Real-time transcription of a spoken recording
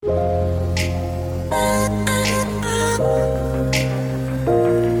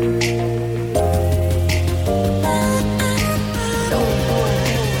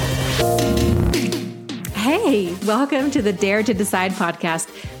to the Dare to Decide podcast,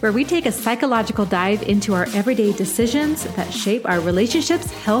 where we take a psychological dive into our everyday decisions that shape our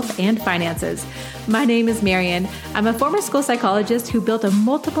relationships, health, and finances. My name is Marian. I'm a former school psychologist who built a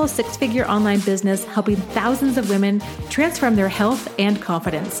multiple six-figure online business helping thousands of women transform their health and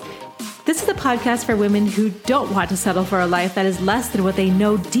confidence. This is a podcast for women who don't want to settle for a life that is less than what they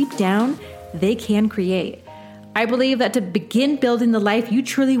know deep down they can create. I believe that to begin building the life you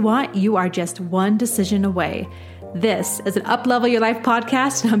truly want, you are just one decision away. This is an Up-Level Your Life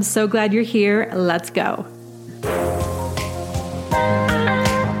podcast, and I'm so glad you're here. Let's go.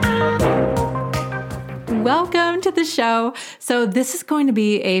 Welcome to the show. So this is going to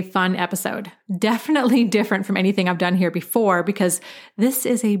be a fun episode. Definitely different from anything I've done here before because this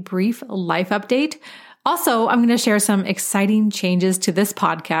is a brief life update. Also, I'm going to share some exciting changes to this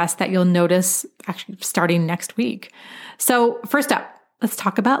podcast that you'll notice actually starting next week. So first up, let's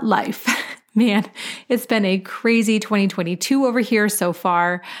talk about life. Man, it's been a crazy 2022 over here so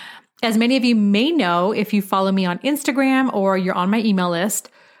far. As many of you may know, if you follow me on Instagram or you're on my email list,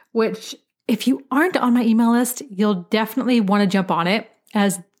 which if you aren't on my email list, you'll definitely want to jump on it,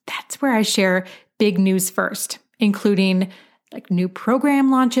 as that's where I share big news first, including like new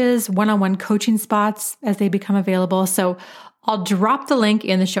program launches, one-on-one coaching spots as they become available. So I'll drop the link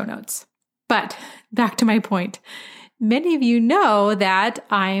in the show notes. But back to my point. Many of you know that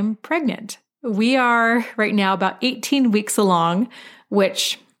I'm pregnant. We are right now about 18 weeks along,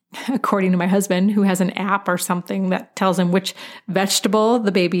 which according to my husband, who has an app or something that tells him which vegetable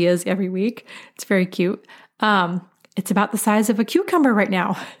the baby is every week. It's very cute. It's about the size of a cucumber right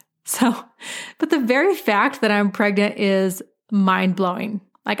now. But the very fact that I'm pregnant is mind-blowing.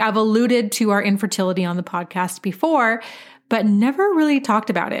 Like I've alluded to our infertility on the podcast before, but never really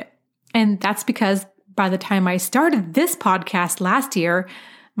talked about it. And that's because by the time I started this podcast last year,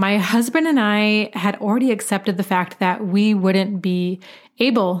 my husband and I had already accepted the fact that we wouldn't be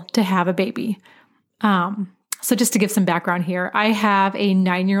able to have a baby. So just to give some background here, I have a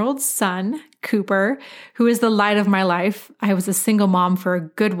 9-year-old son, Cooper, who is the light of my life. I was a single mom for a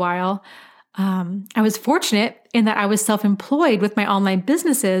good while. I was fortunate in that I was self-employed with my online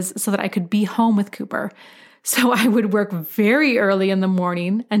businesses so that I could be home with Cooper. So I would work very early in the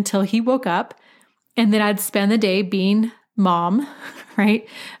morning until he woke up, and then I'd spend the day being mom, right?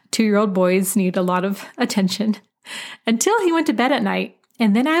 2-year-old boys need a lot of attention until he went to bed at night.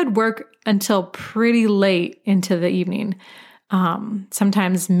 And then I would work until pretty late into the evening,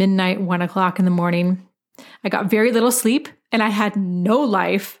 sometimes midnight, 1 o'clock in the morning. I got very little sleep and I had no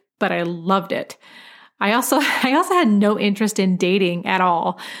life, but I loved it. I also had no interest in dating at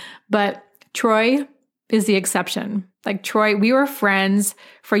all, but Troy is the exception. Like Troy, we were friends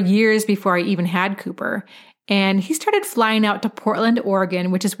for years before I even had Cooper. And he started flying out to Portland,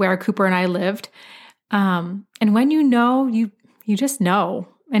 Oregon, which is where Cooper and I lived. And when you know, you just know.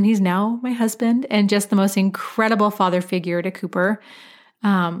 And he's now my husband and just the most incredible father figure to Cooper.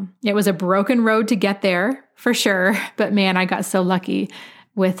 It was a broken road to get there for sure. But man, I got so lucky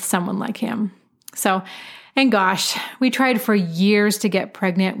with someone like him. And gosh, we tried for years to get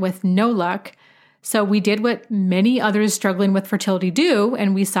pregnant with no luck. So we did what many others struggling with fertility do,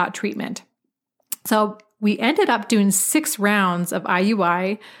 and we sought treatment. So we ended up doing 6 rounds of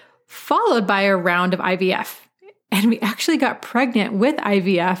IUI, followed by a round of IVF. And we actually got pregnant with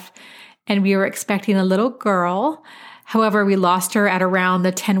IVF, and we were expecting a little girl. However, we lost her at around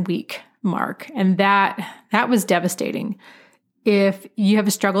the 10-week mark, and that was devastating. If you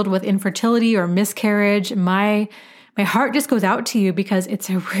have struggled with infertility or miscarriage, my heart just goes out to you because it's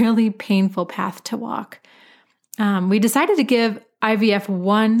a really painful path to walk. We decided to give IVF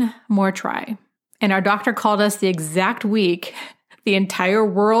one more try. And our doctor called us the exact week the entire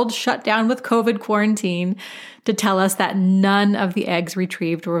world shut down with COVID quarantine to tell us that none of the eggs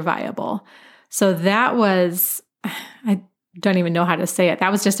retrieved were viable. So that was, I don't even know how to say it.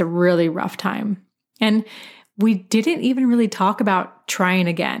 That was just a really rough time. And we didn't even really talk about trying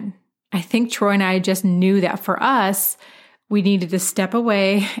again. I think Troy and I just knew that for us, we needed to step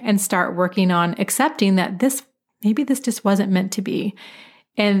away and start working on accepting that maybe this just wasn't meant to be.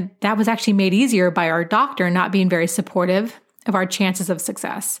 And that was actually made easier by our doctor not being very supportive of our chances of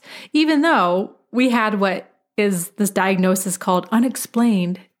success, even though we had what is this diagnosis called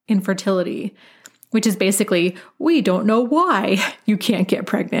unexplained infertility, which is basically, we don't know why you can't get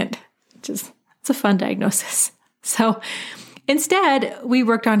pregnant. It's a fun diagnosis. So instead, we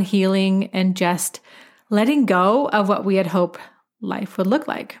worked on healing and just letting go of what we had hoped life would look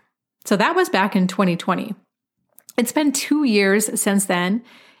like. So that was back in 2020. It's been 2 years since then,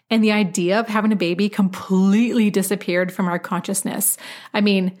 and the idea of having a baby completely disappeared from our consciousness. I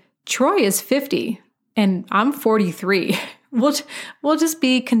mean, Troy is 50, and I'm 43. We'll just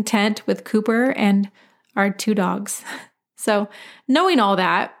be content with Cooper and our 2 dogs. So knowing all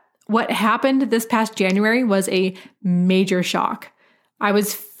that, what happened this past January was a major shock. I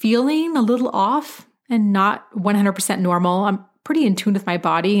was feeling a little off and not 100% normal. I'm pretty in tune with my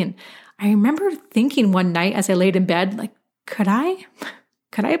body. And I remember thinking one night as I laid in bed, like, could I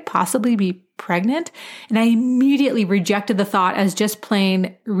possibly be pregnant? And I immediately rejected the thought as just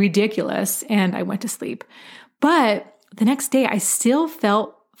plain ridiculous. And I went to sleep. But the next day I still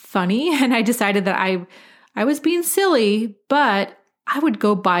felt funny. And I decided that I was being silly, but I would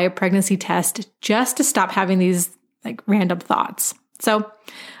go buy a pregnancy test just to stop having these like random thoughts. So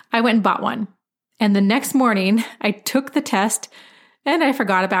I went and bought one. And the next morning I took the test and I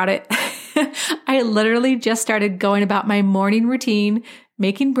forgot about it. I literally just started going about my morning routine,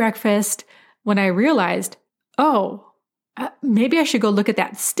 making breakfast, when I realized, maybe I should go look at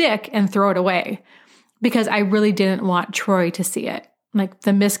that stick and throw it away, because I really didn't want Troy to see it. Like,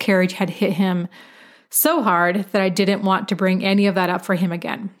 the miscarriage had hit him so hard that I didn't want to bring any of that up for him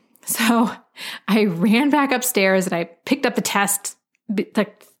again. So I ran back upstairs and I picked up the test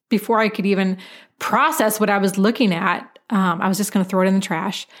before I could even process what I was looking at. I was just going to throw it in the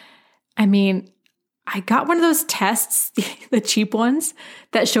trash. I mean, I got one of those tests, the cheap ones,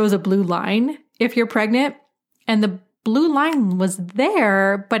 that shows a blue line if you're pregnant. And the blue line was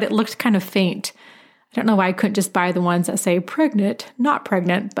there, but it looked kind of faint. I don't know why I couldn't just buy the ones that say pregnant, not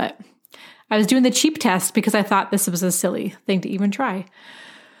pregnant, but I was doing the cheap test because I thought this was a silly thing to even try.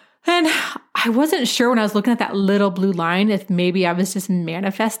 And I wasn't sure when I was looking at that little blue line if maybe I was just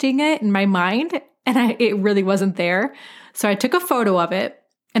manifesting it in my mind, and it really wasn't there. So I took a photo of it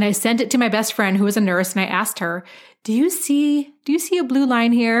and I sent it to my best friend who was a nurse, and I asked her, do you see a blue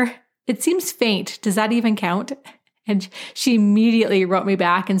line here? It seems faint. Does that even count? And she immediately wrote me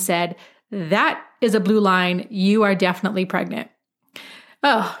back and said, that is a blue line. You are definitely pregnant.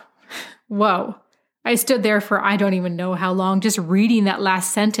 Oh, whoa. I stood there for I don't even know how long, just reading that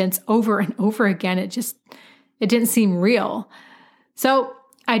last sentence over and over again. It didn't seem real. So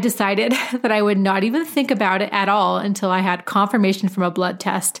I decided that I would not even think about it at all until I had confirmation from a blood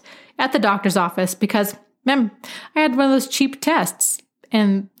test at the doctor's office, because I had one of those cheap tests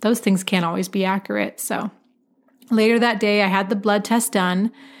and those things can't always be accurate. So later that day, I had the blood test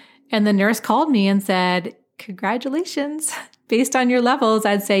done and the nurse called me and said, congratulations. Based on your levels,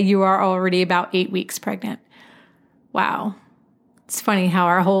 I'd say you are already about 8 weeks pregnant. Wow. It's funny how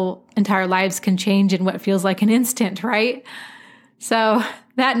our whole entire lives can change in what feels like an instant, right? So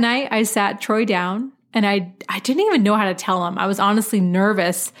that night I sat Troy down and I didn't even know how to tell him. I was honestly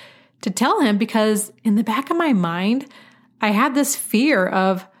nervous to tell him because in the back of my mind, I had this fear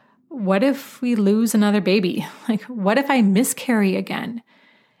of, what if we lose another baby? Like, what if I miscarry again?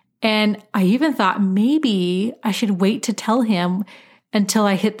 And I even thought maybe I should wait to tell him until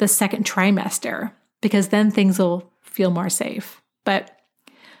I hit the second trimester, because then things will feel more safe. But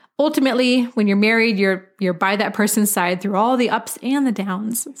ultimately, when you're married, you're by that person's side through all the ups and the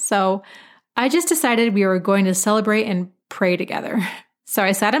downs. So I just decided we were going to celebrate and pray together. So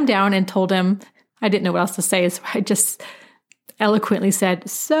I sat him down and told him, I didn't know what else to say, so I just eloquently said,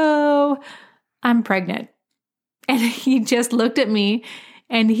 so I'm pregnant. And he just looked at me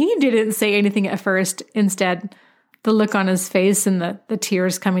and he didn't say anything at first. Instead, the look on his face and the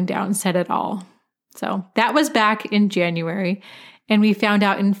tears coming down said it all. So that was back in January. And we found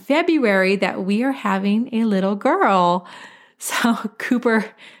out in February that we are having a little girl. So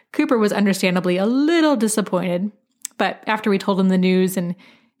Cooper was understandably a little disappointed. But after we told him the news and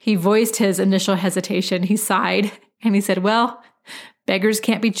he voiced his initial hesitation, he sighed and he said, well, beggars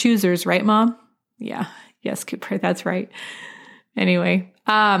can't be choosers, right, Mom? Yeah. Yes, Cooper, that's right. Anyway,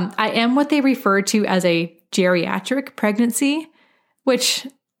 I am what they refer to as a geriatric pregnancy, which,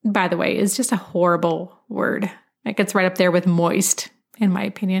 by the way, is just a horrible word. It gets right up there with moist, in my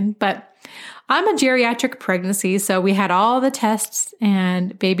opinion. But I'm a geriatric pregnancy, so we had all the tests,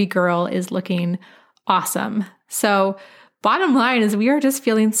 and baby girl is looking awesome. So bottom line is we are just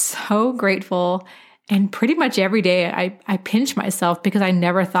feeling so grateful, and pretty much every day I pinch myself because I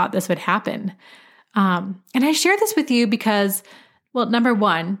never thought this would happen. And I share this with you because, well, number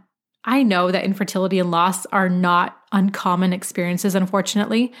one, I know that infertility and loss are not uncommon experiences,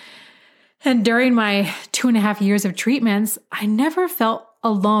 unfortunately. And during my 2.5 years of treatments, I never felt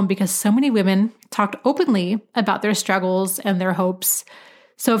alone because so many women talked openly about their struggles and their hopes.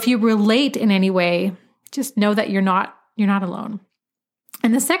 So if you relate in any way, just know that you're not alone.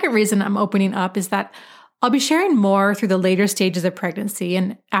 And the second reason I'm opening up is that I'll be sharing more through the later stages of pregnancy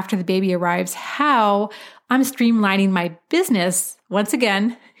and after the baby arrives, how I'm streamlining my business, once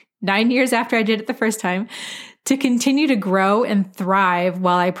again, 9 years after I did it the first time, to continue to grow and thrive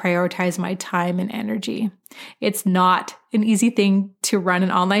while I prioritize my time and energy. It's not an easy thing to run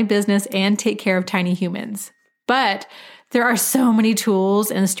an online business and take care of tiny humans, but there are so many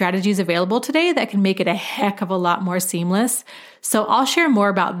tools and strategies available today that can make it a heck of a lot more seamless. So I'll share more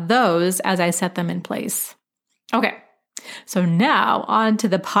about those as I set them in place. Okay, so now on to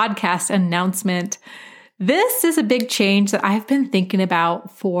the podcast announcement. This is a big change that I've been thinking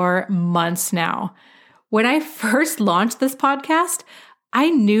about for months now. When I first launched this podcast, I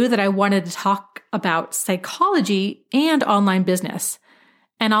knew that I wanted to talk about psychology and online business.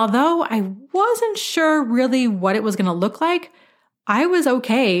 And although I wasn't sure really what it was going to look like, I was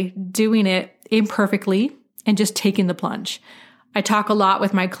okay doing it imperfectly and just taking the plunge. I talk a lot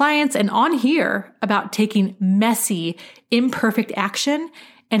with my clients and on here about taking messy, imperfect action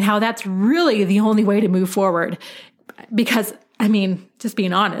and how that's really the only way to move forward. Because, just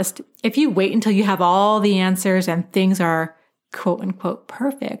being honest, if you wait until you have all the answers and things are quote unquote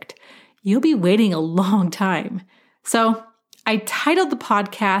perfect, you'll be waiting a long time. So I titled the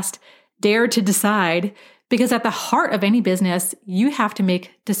podcast Dare to Decide because at the heart of any business, you have to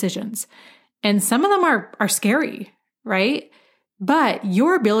make decisions. And some of them are scary, right? But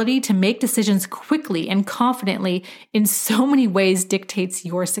your ability to make decisions quickly and confidently in so many ways dictates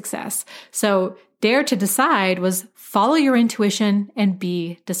your success. So Dare to Decide was follow your intuition and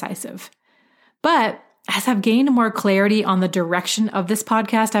be decisive. But as I've gained more clarity on the direction of this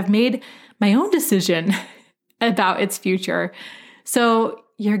podcast, I've made my own decision about its future. So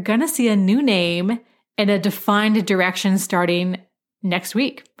you're going to see a new name and a defined direction starting next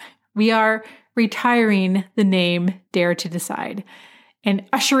week. We are retiring the name Dare to Decide and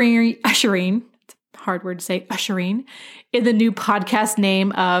ushering, it's a hard word to say, ushering in the new podcast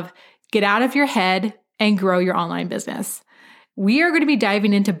name of Get Out of Your Head and Grow Your Online Business. We are going to be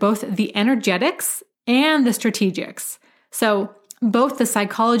diving into both the energetics and the strategics. So both the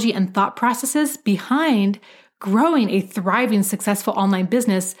psychology and thought processes behind growing a thriving, successful online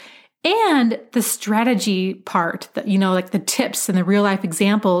business and the strategy part, that, like the tips and the real life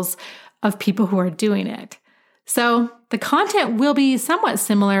examples of people who are doing it. So the content will be somewhat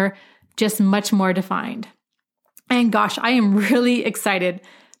similar, just much more defined. And gosh, I am really excited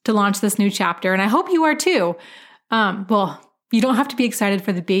to launch this new chapter, and I hope you are too. You don't have to be excited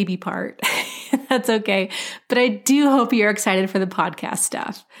for the baby part. That's okay. But I do hope you're excited for the podcast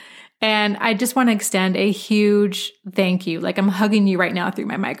stuff. And I just want to extend a huge thank you, like I'm hugging you right now through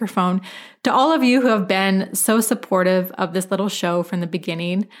my microphone, to all of you who have been so supportive of this little show from the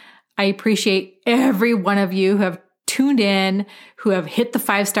beginning. I appreciate every one of you who have tuned in, who have hit the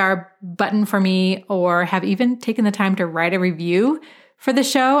 5-star button for me, or have even taken the time to write a review for the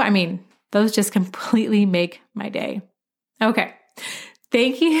show. Those just completely make my day. Okay.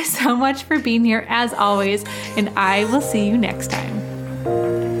 Thank you so much for being here as always, and I will see you next time.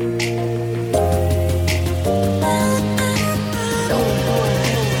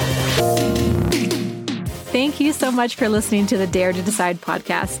 Thank you so much for listening to the Dare to Decide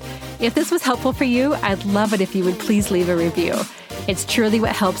podcast. If this was helpful for you, I'd love it if you would please leave a review. It's truly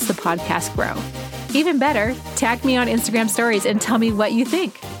what helps the podcast grow. Even better, tag me on Instagram stories and tell me what you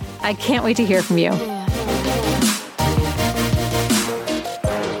think. I can't wait to hear from you.